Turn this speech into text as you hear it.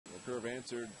Curve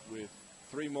answered with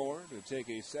 3 more to take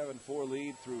a 7-4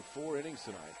 lead through 4 innings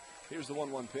tonight. Here's the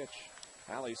 1-1 pitch.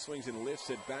 Allie swings and lifts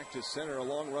it back to center. A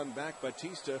long run back.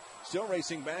 Batista still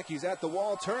racing back. He's at the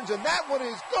wall, turns, and that one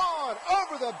is gone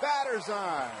over the batter's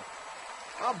eye.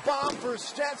 A bomb for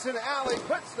Stetson. Allie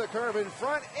puts the Curve in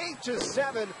front,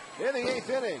 8-7 in the 8th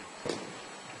inning.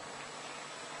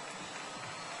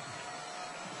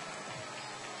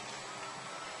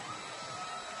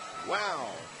 Wow.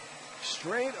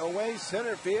 Straight away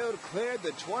center field, cleared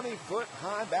the 20-foot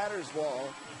high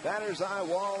batter's eye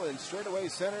wall in straightaway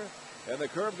center, and the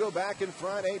Curve go back in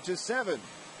front, 8-7.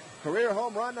 Career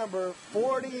home run number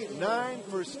 49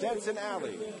 for Stetson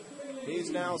Allie.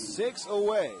 He's now 6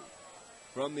 away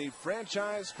from the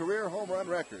franchise career home run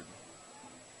record.